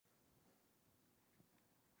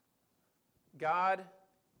God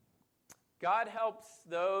helps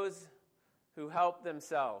those who help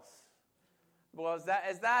themselves. Well, is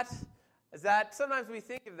that? Sometimes we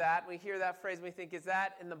think of that, and we hear that phrase, and we think, is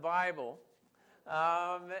that in the Bible?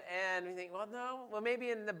 And we think, well, no. Well,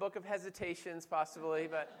 maybe in the book of Hesitations, possibly,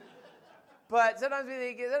 but sometimes we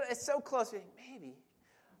think it's so close. We think, maybe.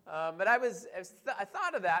 But I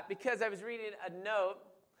thought of that because I was reading a note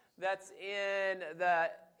that's in the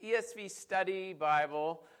ESV Study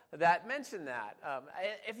Bible that mentioned that.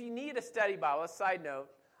 If you need a study Bible, a side note,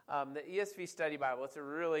 the ESV Study Bible, it's a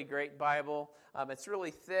really great Bible. It's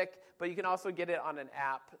really thick, but you can also get it on an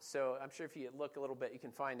app. So I'm sure if you look a little bit, you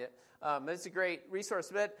can find it. It's a great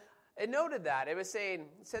resource. But it noted that. It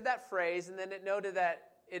said that phrase, and then it noted that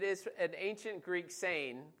it is an ancient Greek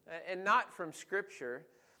saying, and not from Scripture.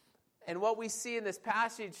 And what we see in this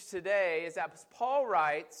passage today is that Paul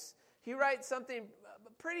writes something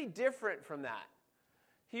pretty different from that.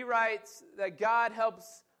 He writes that God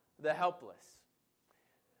helps the helpless.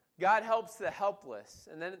 God helps the helpless.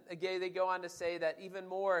 And then again, they go on to say that even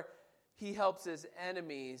more, he helps his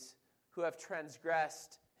enemies who have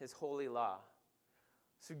transgressed his holy law.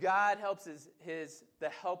 So God helps the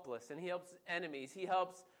helpless, and he helps enemies. He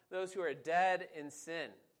helps those who are dead in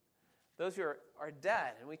sin. Those who are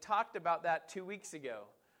dead. And we talked about that 2 weeks ago.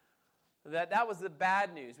 That was the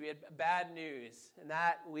bad news. We had bad news, and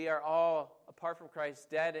that we are all, apart from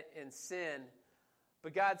Christ, dead in sin.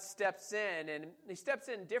 But God steps in, and he steps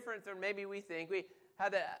in different than maybe we think. We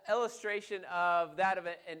had the illustration of that of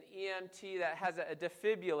an EMT that has a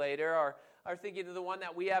defibrillator, or thinking of the one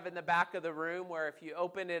that we have in the back of the room, where if you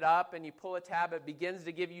open it up and you pull a tab, it begins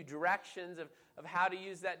to give you directions of how to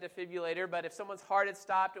use that defibrillator. But if someone's heart had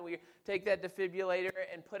stopped and we take that defibrillator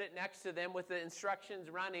and put it next to them with the instructions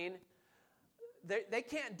running, they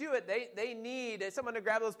can't do it. They need someone to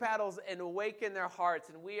grab those paddles and awaken their hearts.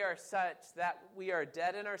 And we are such that we are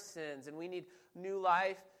dead in our sins, and we need new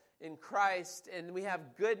life in Christ. And we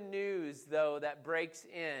have good news, though, that breaks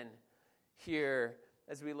in here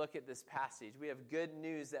as we look at this passage. We have good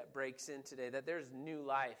news that breaks in today, that there's new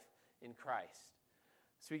life in Christ.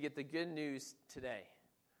 So we get the good news today.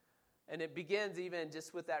 And it begins even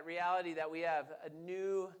just with that reality that we have a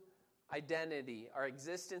new identity, our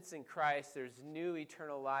existence in Christ. There's new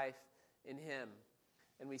eternal life in him.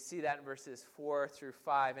 And we see that in verses 4 through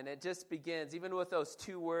 5. And it just begins, even with those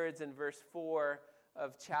two words in verse 4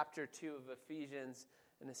 of chapter 2 of Ephesians,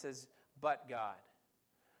 and it says, but God.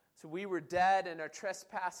 So we were dead in our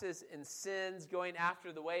trespasses and sins, going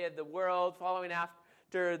after the way of the world, following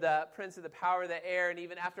after the prince of the power of the air, and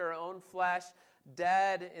even after our own flesh,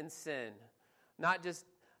 dead in sin. Not just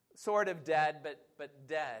sort of dead, but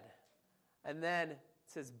dead. And then it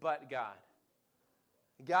says, but God.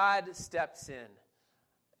 God steps in.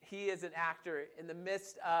 He is an actor in the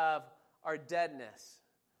midst of our deadness.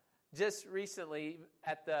 Just recently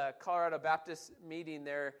at the Colorado Baptist meeting,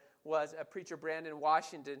 there was a preacher, Brandon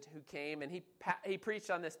Washington, who came, and he preached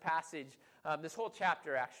on this passage, this whole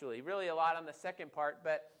chapter actually, really a lot on the second part,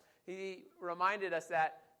 but he reminded us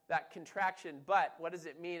that contraction, but, what does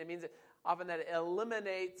it mean? It means often that it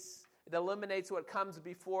eliminates what comes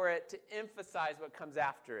before it to emphasize what comes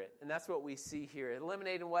after it. And that's what we see here.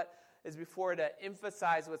 Eliminating what is before it to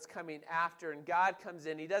emphasize what's coming after. And God comes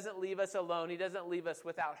in. He doesn't leave us alone. He doesn't leave us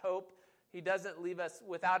without hope. He doesn't leave us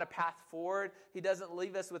without a path forward. He doesn't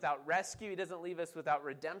leave us without rescue. He doesn't leave us without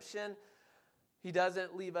redemption. He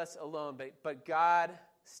doesn't leave us alone. But God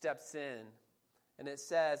steps in. And it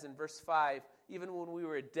says in verse 5, even when we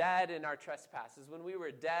were dead in our trespasses, when we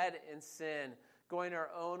were dead in sin, going our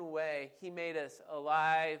own way, he made us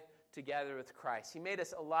alive together with Christ. He made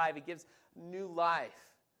us alive. He gives new life.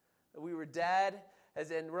 We were dead,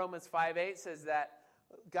 as in Romans 5:8 says that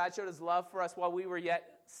God showed his love for us while we were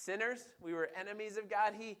yet sinners. We were enemies of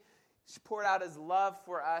God. He poured out his love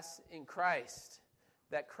for us in Christ,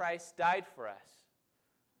 that Christ died for us.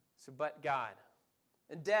 So, but God.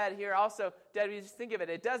 And dead here also, dead, we just think of it,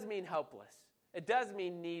 it does mean helpless. It does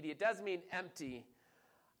mean needy. It does mean empty.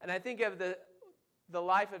 And I think of the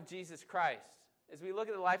life of Jesus Christ. As we look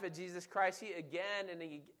at the life of Jesus Christ, he again and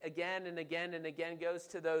again and again and again goes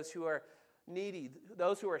to those who are needy,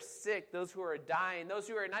 those who are sick, those who are dying, those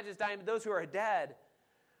who are not just dying, but those who are dead.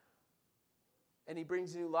 And he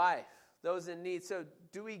brings new life, those in need. So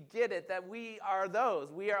do we get it that we are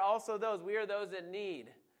those? We are also those. We are those in need.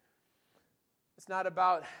 It's not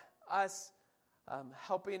about us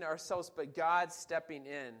helping ourselves, but God stepping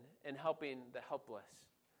in and helping the helpless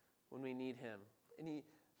when we need him. And he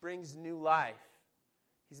brings new life.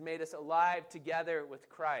 He's made us alive together with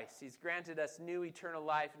Christ. He's granted us new eternal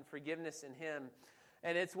life and forgiveness in him.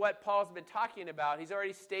 And it's what Paul's been talking about. He's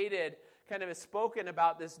already stated kind of is spoken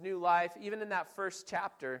about this new life, even in that first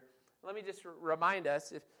chapter. Let me just remind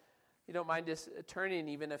us, if you don't mind just turning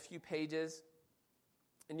even a few pages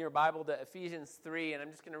in your Bible to Ephesians 3, and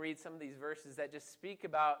I'm just going to read some of these verses that just speak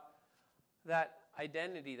about that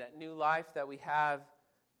identity, that new life that we have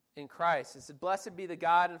in Christ. It said, "Blessed be the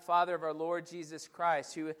God and Father of our Lord Jesus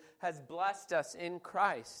Christ, who has blessed us in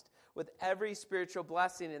Christ with every spiritual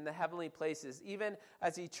blessing in the heavenly places, even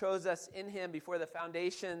as he chose us in him before the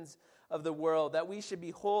foundations of the world, that we should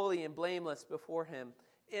be holy and blameless before him.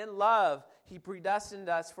 In love, he predestined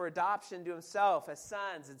us for adoption to himself as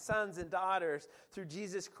sons and daughters through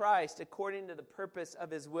Jesus Christ, according to the purpose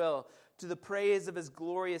of his will, to the praise of his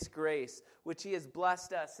glorious grace, which he has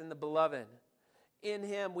blessed us in the beloved. In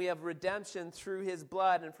him we have redemption through his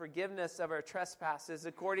blood and forgiveness of our trespasses,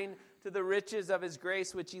 according to the riches of his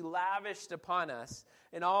grace, which he lavished upon us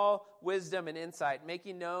in all wisdom and insight,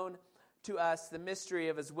 making known to us the mystery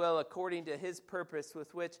of his will, according to his purpose,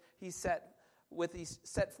 with which he set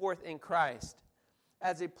forth in Christ,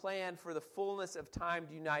 as a plan for the fullness of time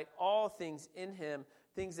to unite all things in him,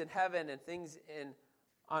 things in heaven and things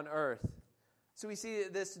on earth." So we see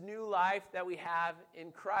this new life that we have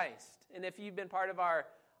in Christ. And if you've been part of our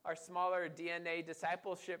smaller DNA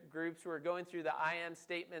discipleship groups, we're going through the I am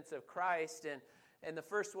statements of Christ. And the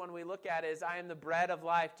first one we look at is, I am the bread of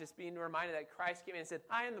life, just being reminded that Christ came in and said,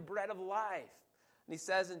 I am the bread of life. And he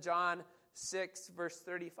says in John 6, verse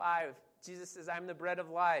 35, Jesus says, I am the bread of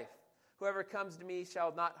life. Whoever comes to me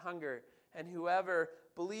shall not hunger, and whoever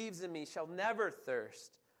believes in me shall never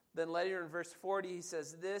thirst. Then later in verse 40, he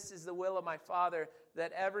says, this is the will of my Father,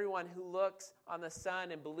 that everyone who looks on the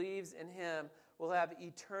Son and believes in him will have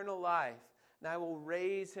eternal life, and I will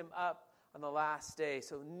raise him up on the last day.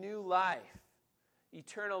 So new life,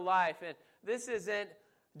 eternal life. And this isn't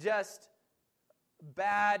just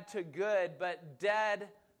bad to good, but dead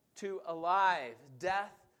to alive,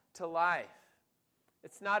 death to life.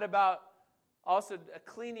 It's not about also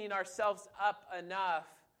cleaning ourselves up enough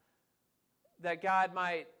that God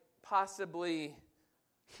might possibly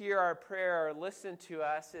hear our prayer or listen to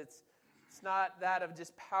us. It's not that of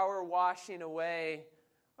just power washing away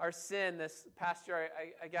our sin. This past year,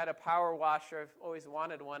 I got a power washer. I've always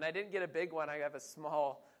wanted one. I didn't get a big one. I have a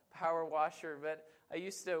small power washer, but I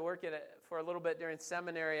used to work for a little bit during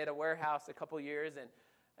seminary at a warehouse a couple years, and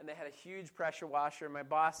they had a huge pressure washer. My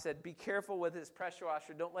boss said, be careful with this pressure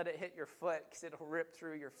washer. Don't let it hit your foot because it'll rip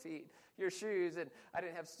through your shoes. And I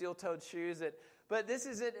didn't have steel-toed shoes. But this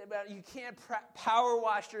isn't about, you can't power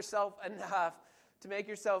wash yourself enough to make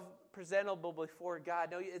yourself presentable before God.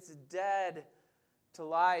 No, it's dead to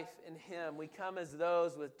life in him. We come as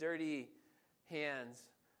those with dirty hands,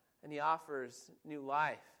 and he offers new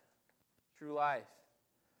life, true life.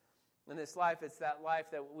 In this life, it's that life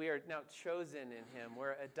that we are now chosen in him.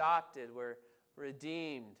 We're adopted. We're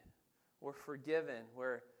redeemed. We're forgiven.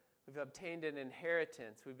 We've obtained an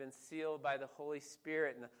inheritance. We've been sealed by the Holy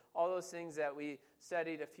Spirit. And all those things that we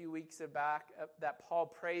studied a few weeks back that Paul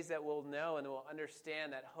prays that we'll know and we'll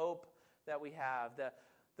understand, that hope that we have,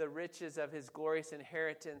 the riches of his glorious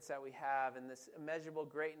inheritance that we have, and this immeasurable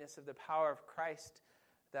greatness of the power of Christ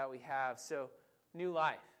that we have. So, new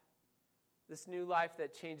life. This new life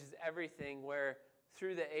that changes everything, where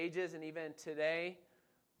through the ages and even today,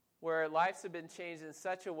 where lives have been changed in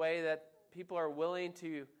such a way that people are willing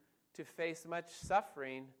to face much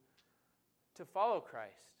suffering to follow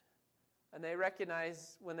Christ. And they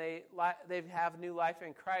recognize when they have new life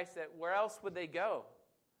in Christ that where else would they go?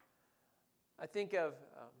 I think of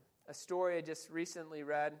a story I just recently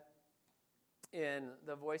read in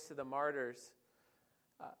The Voice of the Martyrs.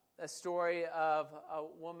 A story of a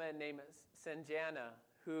woman named Sanjana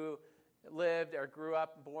who lived or grew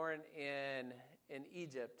up, born in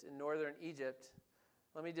Egypt, in northern Egypt.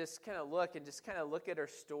 Let me just kind of look at her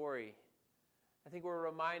story. I think we're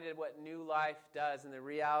reminded what new life does and the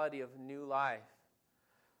reality of new life.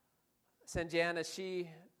 Sanjana, she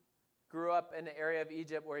grew up in an area of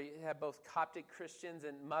Egypt where you had both Coptic Christians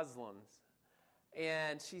and Muslims.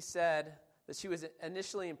 And she said that she was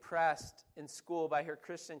initially impressed in school by her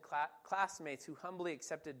Christian classmates who humbly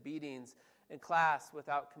accepted beatings in class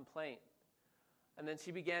without complaint. And then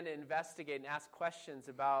she began to investigate and ask questions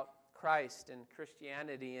about Christ and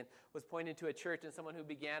Christianity, and was pointed to a church and someone who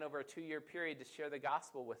began over a 2-year period to share the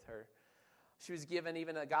gospel with her. She was given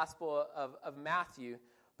even a gospel of Matthew,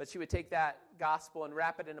 but she would take that gospel and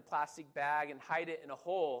wrap it in a plastic bag and hide it in a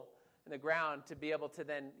hole in the ground to be able to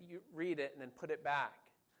then read it and then put it back,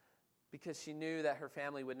 because she knew that her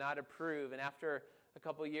family would not approve. And after a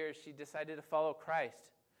couple of years, she decided to follow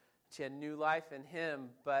Christ. She had new life in him,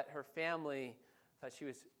 but her family thought she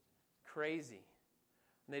was crazy.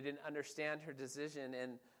 And they didn't understand her decision,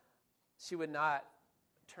 and she would not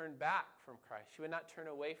turn back from Christ. She would not turn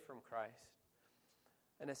away from Christ.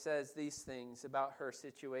 And it says these things about her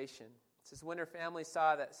situation. It says, when her family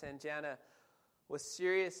saw that Sanjana was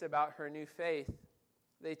serious about her new faith,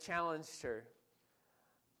 they challenged her.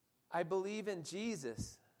 I believe in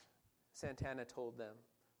Jesus, Santana told them.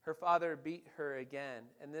 Her father beat her again,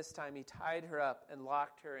 and this time he tied her up and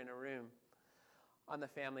locked her in a room on the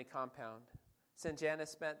family compound. Sanjana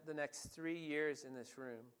spent the next 3 years in this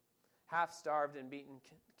room, half-starved and beaten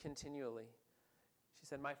continually. She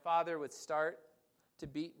said, my father would start to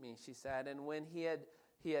beat me, she said, and when he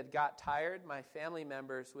had got tired, my family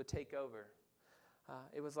members would take over.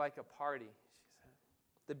 It was like a party, she said.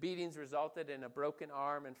 The beatings resulted in a broken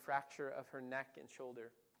arm and fracture of her neck and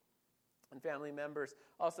shoulder. And family members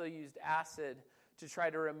also used acid to try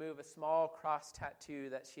to remove a small cross tattoo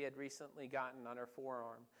that she had recently gotten on her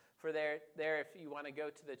forearm. For there, if you want to go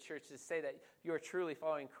to the church to say that you are truly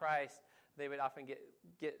following Christ, they would often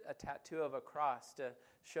get a tattoo of a cross to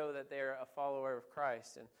show that they're a follower of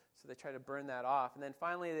Christ. And so they try to burn that off. And then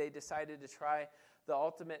finally they decided to try the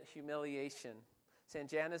ultimate humiliation.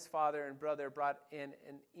 Sanjana's father and brother brought in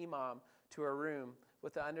an imam to her room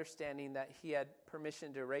with the understanding that he had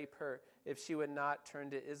permission to rape her if she would not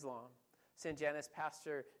turn to Islam. Sanjana's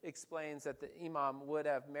pastor explains that the imam would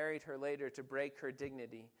have married her later to break her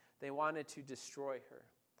dignity. They wanted to destroy her,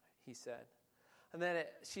 he said. And then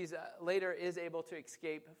she's later is able to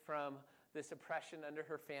escape from this oppression under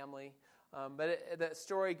her family. The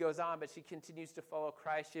story goes on, but she continues to follow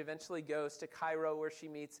Christ. She eventually goes to Cairo, where she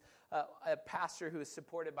meets a pastor who is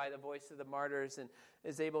supported by the Voice of the Martyrs and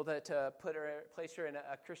is able to place her in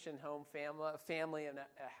a Christian home family in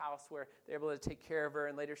a house where they're able to take care of her.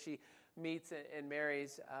 And later she meets and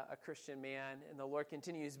marries a Christian man, and the Lord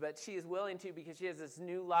continues. But she is willing to, because she has this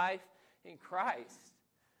new life in Christ,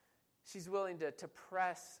 she's willing to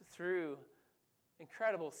press through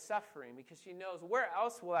incredible suffering because she knows, where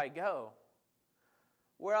else will I go?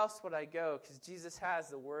 Where else would I go? Because Jesus has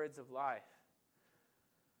the words of life.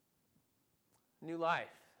 New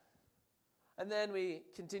life. And then we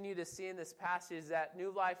continue to see in this passage that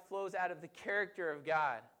new life flows out of the character of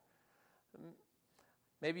God.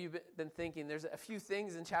 Maybe you've been thinking, there's a few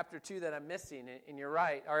things in chapter 2 that I'm missing, and you're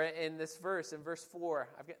right. Or in this verse, in verse 4,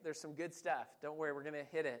 there's some good stuff. Don't worry, we're going to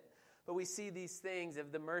hit it. But we see these things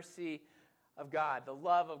of the mercy of God, the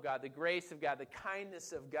love of God, the grace of God, the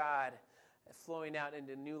kindness of God flowing out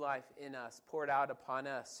into new life in us, poured out upon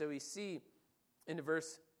us. So we see in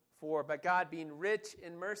verse 4, but God being rich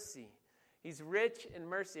in mercy. He's rich in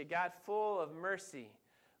mercy, a God full of mercy.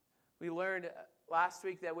 We learned last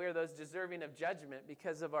week that we are those deserving of judgment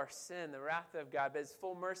because of our sin, the wrath of God, but His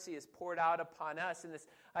full mercy is poured out upon us. And this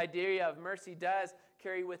idea of mercy does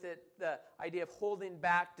carry with it the idea of holding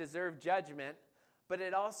back deserved judgment, but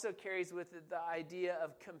it also carries with it the idea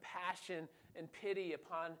of compassion and pity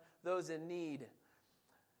upon those in need.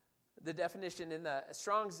 The definition in the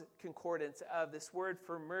Strong's Concordance of this word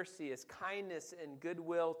for mercy is kindness and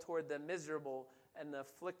goodwill toward the miserable and the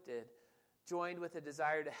afflicted, joined with a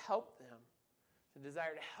desire to help them, the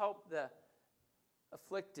desire to help the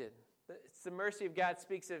afflicted. It's the mercy of God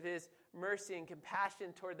speaks of His mercy and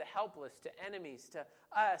compassion toward the helpless, to enemies, to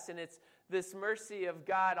us. And it's this mercy of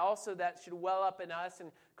God also that should well up in us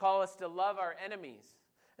and call us to love our enemies.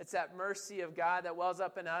 It's that mercy of God that wells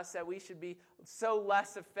up in us that we should be so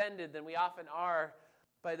less offended than we often are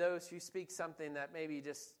by those who speak something that maybe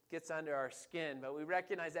just gets under our skin. But we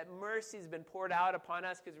recognize that mercy has been poured out upon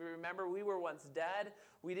us because we remember we were once dead.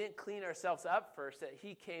 We didn't clean ourselves up first, that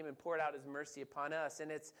He came and poured out His mercy upon us.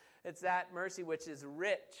 And it's that mercy which is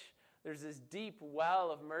rich. There's this deep well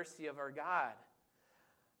of mercy of our God.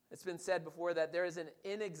 It's been said before that there is an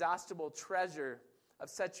inexhaustible treasure of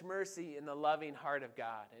such mercy in the loving heart of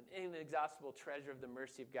God, an inexhaustible treasure of the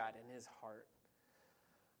mercy of God in His heart.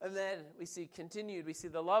 And then we see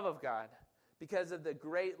the love of God because of the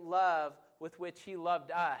great love with which He loved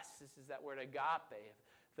us. This is that word agape,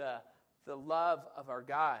 the love of our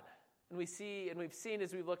God. And we've seen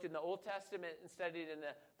as we've looked in the Old Testament and studied in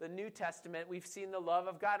the New Testament, we've seen the love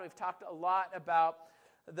of God. We've talked a lot about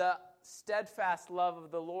the steadfast love of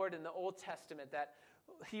the Lord in the Old Testament, that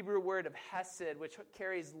Hebrew word of hesed, which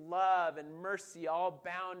carries love and mercy all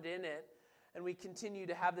bound in it. And we continue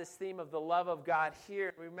to have this theme of the love of God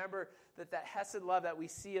here. Remember that hesed love that we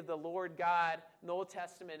see of the Lord God in the Old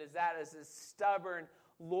Testament is this stubborn,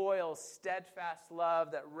 loyal, steadfast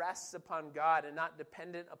love that rests upon God and not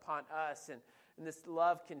dependent upon us. And this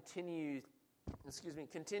love continues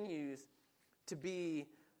to be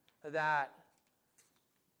that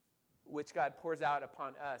which God pours out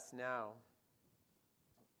upon us now.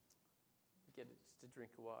 Get it, just a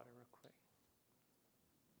drink of water real quick.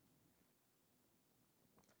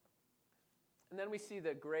 And then we see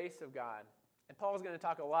the grace of God. And Paul's going to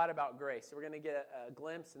talk a lot about grace. So we're going to get a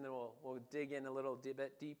glimpse, and then we'll dig in a little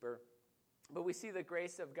bit deeper. But we see the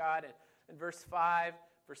grace of God in verse 5,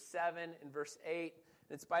 verse 7, and verse 8.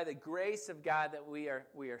 And it's by the grace of God that we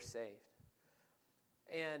are saved.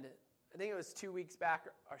 And I think it was 2 weeks back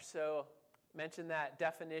or so, mentioned that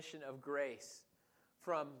definition of grace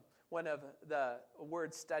from one of the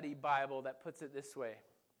Word Study Bible that puts it this way: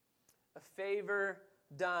 a favor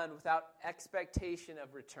done without expectation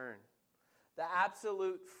of return. The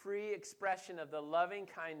absolute free expression of the loving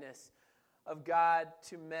kindness of God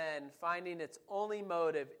to men, finding its only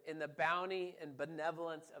motive in the bounty and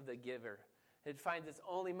benevolence of the giver. It finds its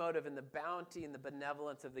only motive in the bounty and the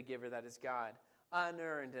benevolence of the giver, that is God.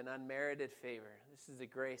 Unearned and unmerited favor. This is the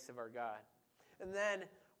grace of our God. And then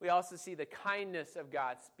we also see the kindness of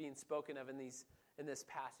God being spoken of in this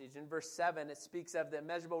passage. In verse 7, it speaks of the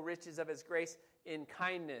immeasurable riches of his grace in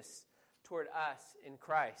kindness toward us in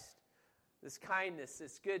Christ. This kindness,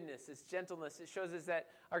 this goodness, this gentleness, it shows us that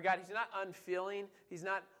our God, he's not unfeeling, it's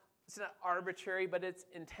not arbitrary, but it's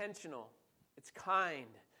intentional. It's kind.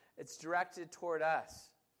 It's directed toward us.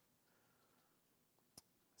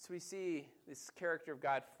 So we see this character of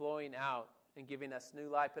God flowing out and giving us new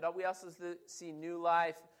life. But we also see new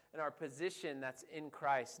life in our position that's in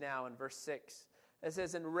Christ now in verse 6. It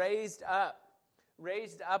says, and raised up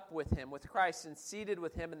with him, with Christ, and seated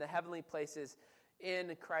with him in the heavenly places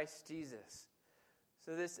in Christ Jesus.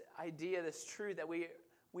 So this idea, this truth that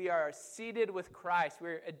we are seated with Christ,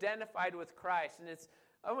 we're identified with Christ, and it's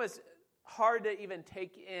almost hard to even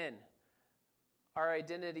take in our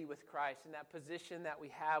identity with Christ and that position that we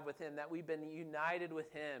have with him, that we've been united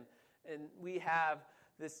with him, and we have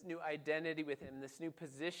this new identity with him, this new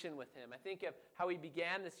position with him. I think of how we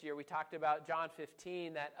began this year. We talked about John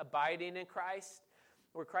 15, that abiding in Christ,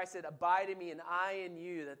 where Christ said, abide in me and I in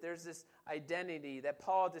you, that there's this identity that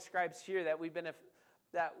Paul describes here, that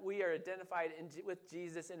we are identified with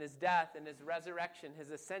Jesus in his death and his resurrection, his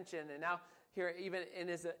ascension, and now here even in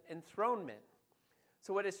his enthronement.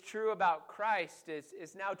 So what is true about Christ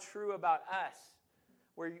is now true about us.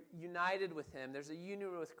 We're united with him. There's a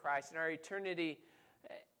union with Christ, and our eternity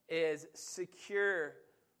is secure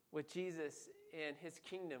with Jesus in his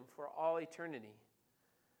kingdom for all eternity.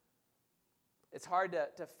 It's hard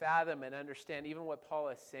to fathom and understand even what Paul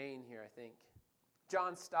is saying here, I think.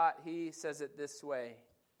 John Stott, he says it this way.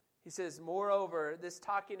 He says, moreover, this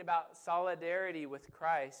talking about solidarity with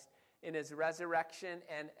Christ in his resurrection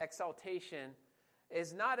and exaltation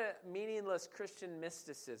is not a meaningless Christian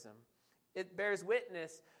mysticism. It bears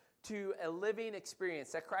witness to a living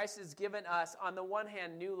experience that Christ has given us, on the one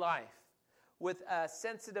hand, new life, with a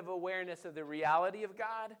sensitive awareness of the reality of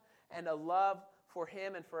God and a love for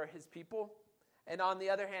him and for his people. And on the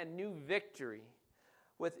other hand, new victory,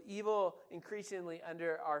 with evil increasingly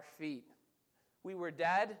under our feet. We were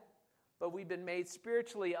dead, but we've been made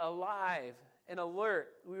spiritually alive and alert.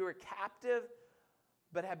 We were captive,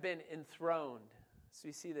 but have been enthroned. So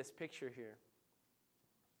you see this picture here.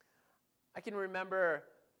 I can remember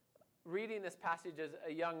reading this passage as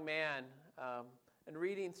a young man and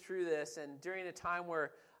reading through this, and during a time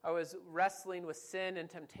where I was wrestling with sin and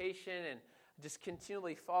temptation and just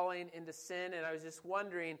continually falling into sin, and I was just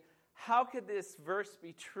wondering, how could this verse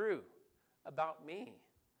be true about me?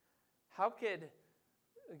 How could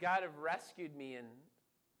God have rescued me and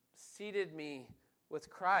seated me with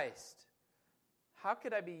Christ? How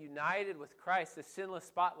could I be united with Christ, the sinless,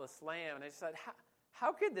 spotless Lamb? And I just thought,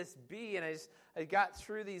 how could this be? And I got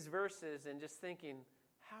through these verses and just thinking,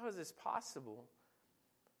 how is this possible?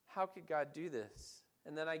 How could God do this?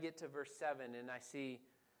 And then I get to verse 7 and I see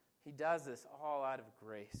he does this all out of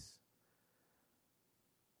grace.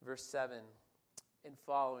 Verse 7, in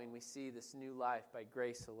following, we see this new life by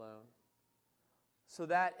grace alone. So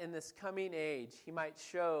that in this coming age, he might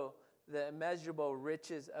show the immeasurable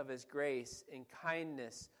riches of his grace and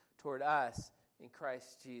kindness toward us in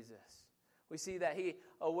Christ Jesus. We see that he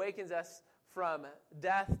awakens us from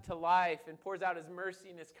death to life and pours out his mercy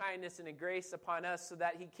and his kindness and his grace upon us so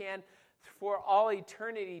that he can, for all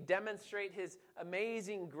eternity, demonstrate his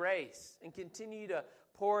amazing grace and continue to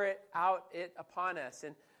pour it upon us.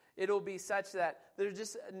 And it'll be such that there's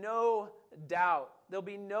just no doubt. There'll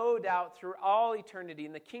be no doubt through all eternity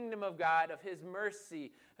in the kingdom of God of his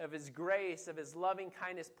mercy, of his grace, of his loving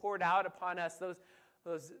kindness poured out upon us,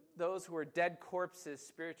 those who are dead corpses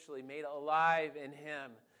spiritually, made alive in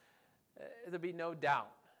him. There'll be no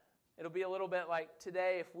doubt. It'll be a little bit like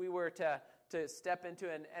today if we were to step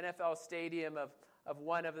into an NFL stadium of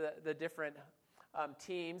one of the different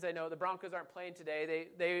teams. I know the Broncos aren't playing today.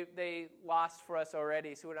 They lost for us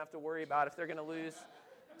already, so we don't have to worry about if they're going to lose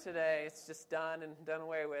today. It's just done and done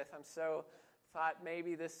away with. I'm so thought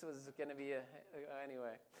maybe this was going to be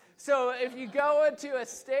anyway. So if you go into a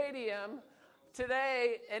stadium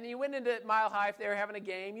today and you went into Mile High, if they were having a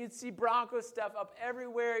game, you'd see Broncos stuff up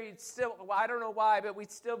everywhere. You'd still, well, I don't know why, but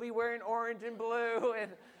we'd still be wearing orange and blue,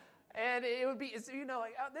 and it would be,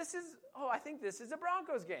 like, I think this is a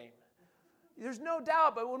Broncos game. There's no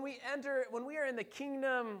doubt, but when we are in the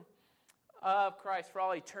kingdom of Christ for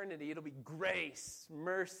all eternity, it'll be grace,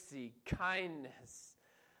 mercy, kindness,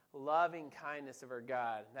 loving kindness of our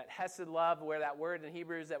God. That hesed love, where that word in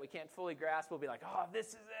Hebrews that we can't fully grasp, will be like, oh, this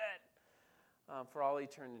is it, for all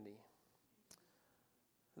eternity.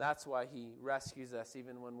 That's why he rescues us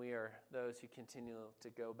even when we are those who continue to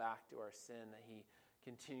go back to our sin, that he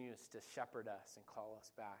continues to shepherd us and call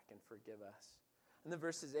us back and forgive us. And then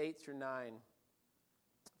verses 8 through 9.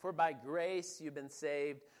 For by grace you've been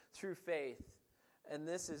saved through faith, and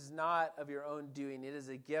this is not of your own doing. It is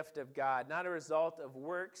a gift of God, not a result of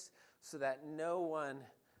works, so that no one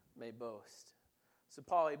may boast. So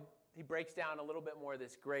Paul, he breaks down a little bit more of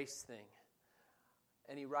this grace thing.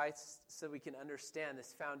 And he writes so we can understand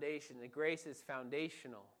this foundation. The grace is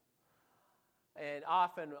foundational. And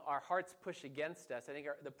often our hearts push against us. I think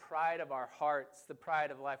the pride of our hearts, the pride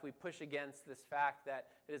of life, we push against this fact that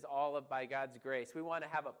it is all by God's grace. We want to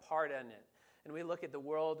have a part in it. And we look at the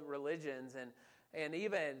world religions, and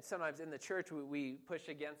even sometimes in the church we push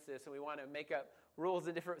against this, and we want to make up rules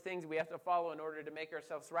and different things we have to follow in order to make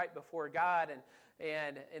ourselves right before God.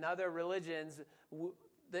 And in other religions,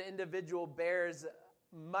 the individual bears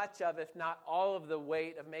much of, if not all of the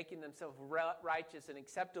weight of making themselves righteous and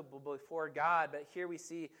acceptable before God. But here we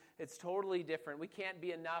see it's totally different. We can't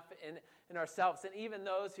be enough in ourselves. And even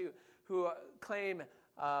those who claim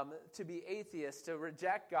to be atheists, to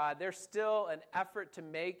reject God, there's still an effort to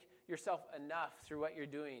make yourself enough through what you're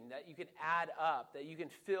doing, that you can add up, that you can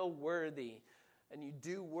feel worthy, and you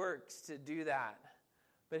do works to do that.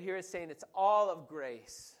 But here it's saying it's all of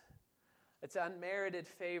grace. It's unmerited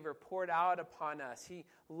favor poured out upon us. He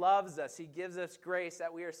loves us. He gives us grace,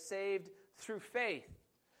 that we are saved through faith.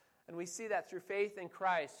 And we see that through faith in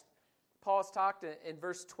Christ. Paul's talked in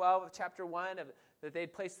verse 12 of chapter 1 that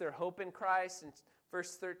they'd placed their hope in Christ. In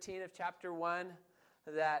verse 13 of chapter 1,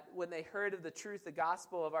 that when they heard of the truth, the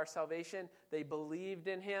gospel of our salvation, they believed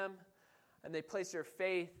in him. And they placed their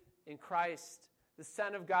faith in Christ, the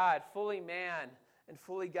Son of God, fully man and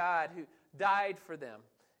fully God, who died for them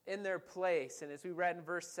in their place. And as we read in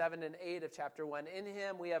verse 7 and 8 of chapter 1, in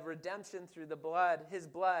him we have redemption through the blood, his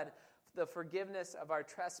blood, the forgiveness of our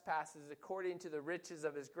trespasses according to the riches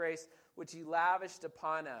of his grace, which he lavished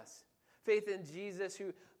upon us. Faith in Jesus,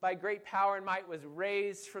 who by great power and might was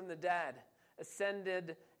raised from the dead,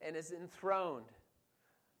 ascended and is enthroned.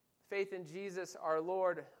 Faith in Jesus, our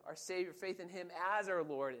Lord, our Savior. Faith in him as our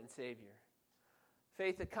Lord and Savior.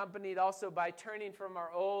 Faith accompanied also by turning from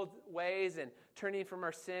our old ways and turning from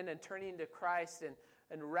our sin and turning to Christ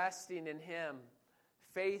and resting in him.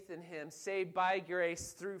 Faith in him, saved by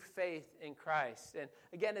grace through faith in Christ. And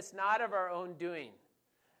again, it's not of our own doing.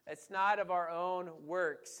 It's not of our own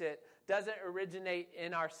works. It doesn't originate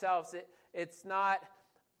in ourselves. It's not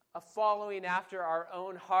a following after our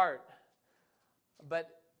own heart, but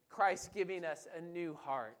Christ giving us a new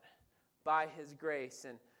heart by his grace.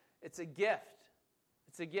 And it's a gift.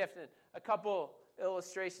 It's a gift. And a couple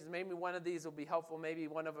illustrations, maybe one of these will be helpful, maybe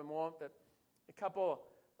one of them won't, but a couple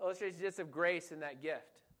illustrations just of grace in that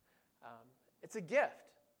gift. It's a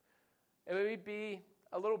gift. It would be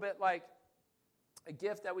a little bit like a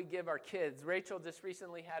gift that we give our kids. Rachel just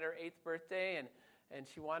recently had her 8th birthday, and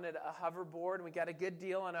she wanted a hoverboard, and we got a good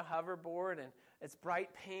deal on a hoverboard, and it's bright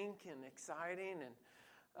pink and exciting,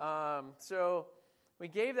 and so we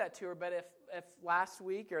gave that to her. But if last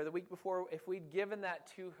week or the week before, if we'd given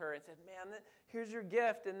that to her and said, man, here's your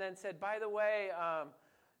gift, and then said, by the way,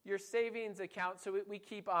 your savings account, so we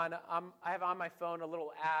keep on, I have on my phone a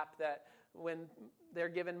little app that when they're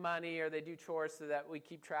given money or they do chores so that we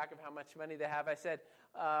keep track of how much money they have. I said,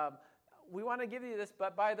 we want to give you this,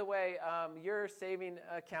 but by the way, your saving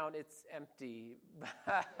account, it's empty.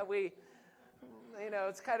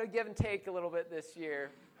 It's kind of give and take a little bit this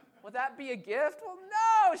year. Would that be a gift? Well,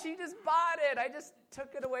 no, she just bought it. I just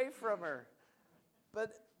took it away from her.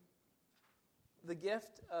 But the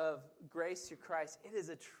gift of grace through Christ, it is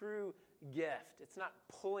a true gift. It's not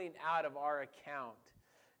pulling out of our account.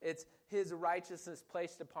 It's his righteousness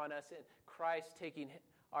placed upon us and Christ taking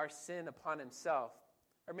our sin upon himself.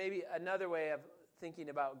 Or maybe another way of thinking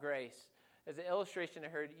about grace is an illustration I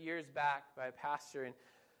heard years back by a pastor. And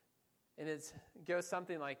And it goes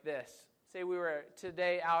something like this. Say we were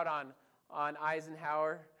today out on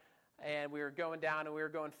Eisenhower, and we were going down, and we were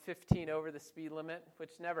going 15 over the speed limit,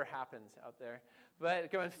 which never happens out there.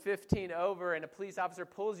 But going 15 over, and a police officer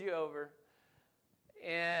pulls you over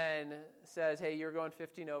and says, hey, you're going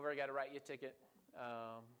 15 over, I got to write you a ticket.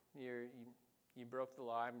 You broke the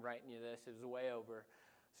law, I'm writing you this, it was way over.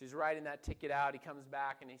 So he's writing that ticket out, he comes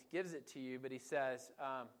back and he gives it to you, but he says,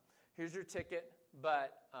 here's your ticket,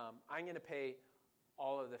 but I'm going to pay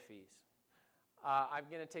all of the fees. I'm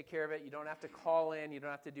going to take care of it. You don't have to call in, you don't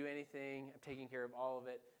have to do anything. I'm taking care of all of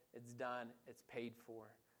it. It's done, it's paid for.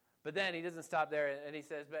 But then he doesn't stop there, and he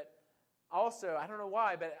says, but also, I don't know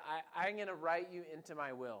why, but I'm going to write you into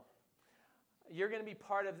my will. You're going to be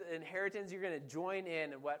part of the inheritance. You're going to join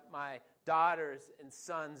in what my daughters and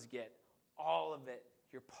sons get. All of it.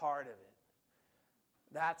 You're part of it.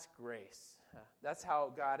 That's grace. That's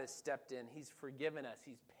how God has stepped in. He's forgiven us.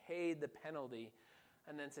 He's paid the penalty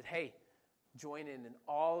and then said, hey, join in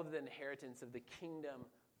all of the inheritance of the kingdom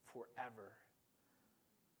forever.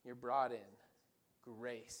 You're brought in.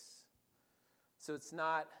 Grace. So it's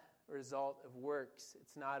not a result of works.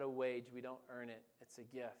 It's not a wage. We don't earn it. It's a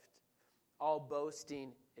gift. All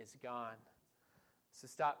boasting is gone. So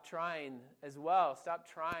stop trying as well. Stop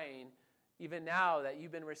trying even now that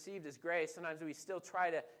you've been received as grace. Sometimes we still try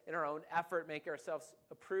to, in our own effort, make ourselves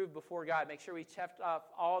approved before God. Make sure we checked off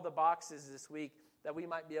all the boxes this week that we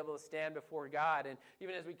might be able to stand before God. And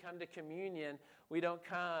even as we come to communion, we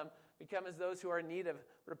come as those who are in need of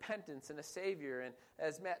repentance and a Savior. And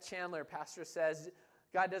as Matt Chandler, pastor, says,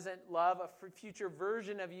 God doesn't love a future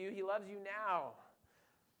version of you. He loves you now.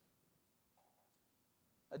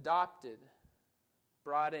 Adopted,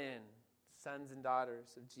 brought in, sons and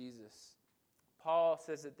daughters of Jesus. Paul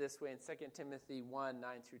says it this way in 2 Timothy 1,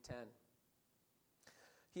 9 through 10.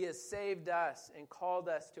 He has saved us and called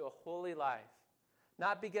us to a holy life,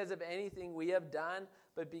 not because of anything we have done,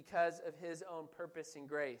 but because of his own purpose and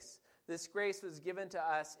grace. This grace was given to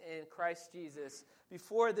us in Christ Jesus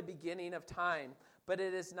before the beginning of time, but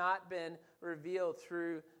it has not been revealed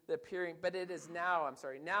through the appearing, but it is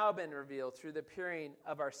now been revealed through the appearing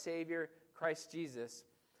of our Savior, Christ Jesus,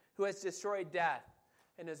 who has destroyed death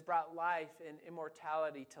and has brought life and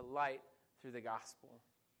immortality to light through the gospel.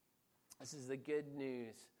 This is the good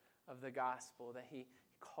news of the gospel, that he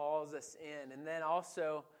calls us in. And then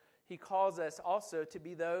also, he calls us also to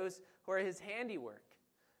be those who are his handiwork,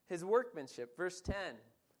 his workmanship. Verse 10,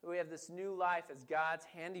 we have this new life as God's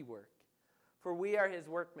handiwork. For we are his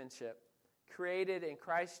workmanship, created in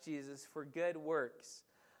Christ Jesus for good works,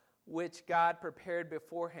 which God prepared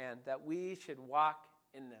beforehand that we should walk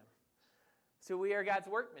in them. So we are God's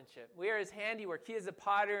workmanship. We are his handiwork. He is a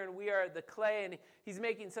potter and we are the clay, and he's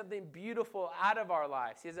making something beautiful out of our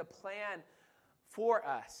lives. He has a plan for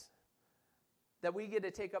us that we get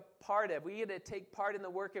to take a part of. We get to take part in the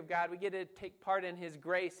work of God. We get to take part in his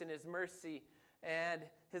grace and his mercy and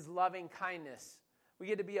his loving kindness. We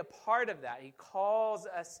get to be a part of that. He calls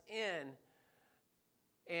us in,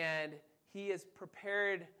 and he has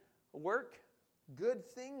prepared work, good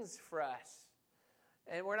things for us.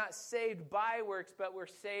 And we're not saved by works, but we're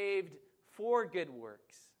saved for good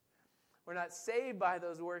works. We're not saved by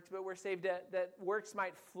those works, but we're saved that works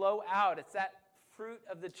might flow out. It's that fruit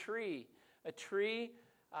of the tree. A tree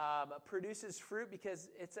produces fruit because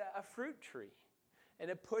it's a fruit tree. And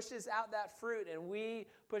it pushes out that fruit, and we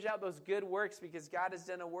push out those good works because God has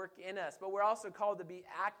done a work in us. But we're also called to be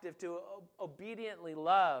active, to obediently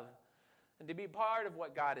love, and to be part of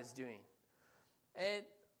what God is doing. And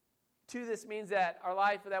to this means that our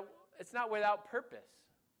life, that it's not without purpose.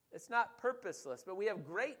 It's not purposeless, but we have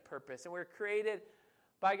great purpose, and we're created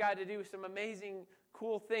by God to do some amazing,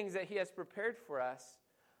 cool things that he has prepared for us.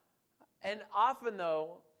 And often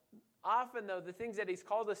though, the things that he's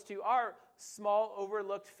called us to are small,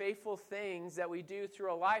 overlooked, faithful things that we do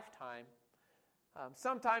through a lifetime.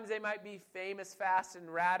 Sometimes they might be famous, fast,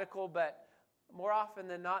 and radical, but more often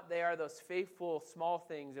than not, they are those faithful, small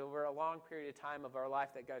things over a long period of time of our life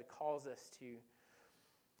that God calls us to.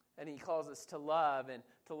 And he calls us to love and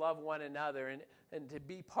to love one another and to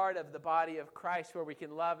be part of the body of Christ where we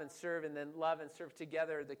can love and serve, and then love and serve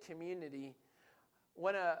together, the community.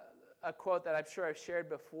 A quote that I'm sure I've shared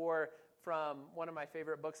before from one of my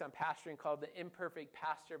favorite books on pastoring called The Imperfect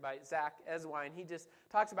Pastor by Zach Eswine. He just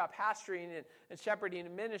talks about pastoring and shepherding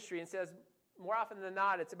and ministry and says, more often than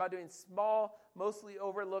not, it's about doing small, mostly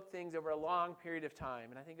overlooked things over a long period of time.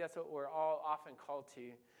 And I think that's what we're all often called to,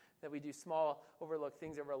 that we do small, overlooked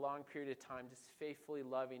things over a long period of time, just faithfully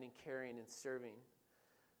loving and caring and serving.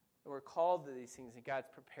 And we're called to these things, and God's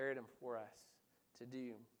prepared them for us to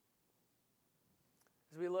do.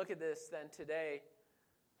 As we look at this then today,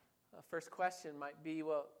 the first question might be,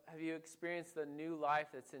 well, have you experienced the new life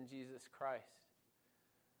that's in Jesus Christ?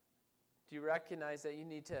 Do you recognize that you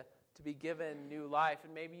need to be given new life?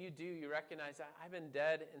 And maybe you do. You recognize that I've been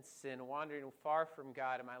dead in sin, wandering far from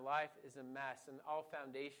God, and my life is a mess, and all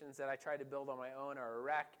foundations that I try to build on my own are a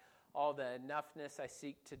wreck. All the enoughness I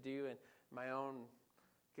seek to do and my own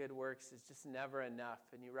good works is just never enough.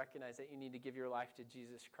 And you recognize that you need to give your life to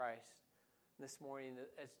Jesus Christ. And this morning,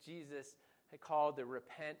 as Jesus had called to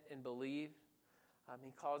repent and believe,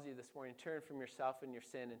 he calls you this morning, turn from yourself and your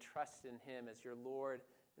sin and trust in him as your Lord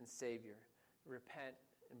and Savior. Repent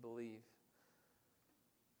and believe.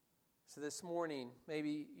 So this morning,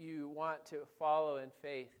 maybe you want to follow in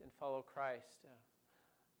faith and follow Christ.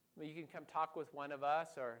 You can come talk with one of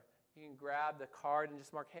us, or you can grab the card and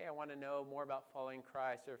just mark, hey, I want to know more about following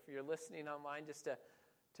Christ. Or if you're listening online, just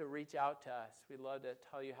to reach out to us. We'd love to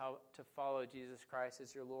tell you how to follow Jesus Christ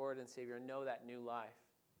as your Lord and Savior and know that new life.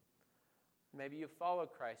 Maybe you follow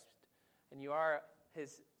Christ and you are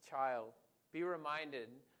his child. Be reminded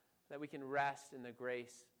that we can rest in the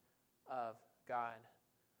grace of God,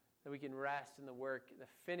 that we can rest in the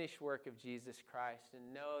finished work of Jesus Christ,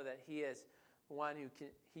 and know that he is one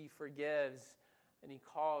he forgives, and he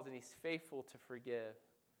calls, and he's faithful to forgive,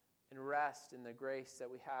 and rest in the grace that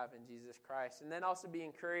we have in Jesus Christ. And then also be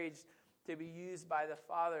encouraged to be used by the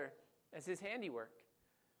Father as his handiwork.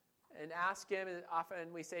 And ask him, and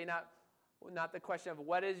often we say not the question of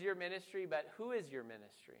what is your ministry, but who is your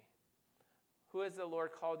ministry? Who has the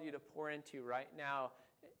Lord called you to pour into right now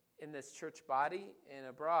in this church body and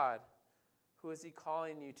abroad? Who is he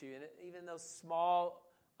calling you to? And even those small,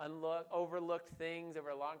 overlooked things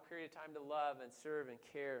over a long period of time to love and serve and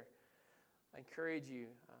care. I encourage you,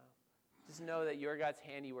 just know that you're God's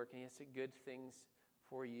handiwork and he has good things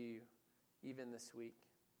for you even this week.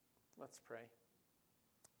 Let's pray.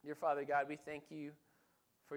 Dear Father God, we thank you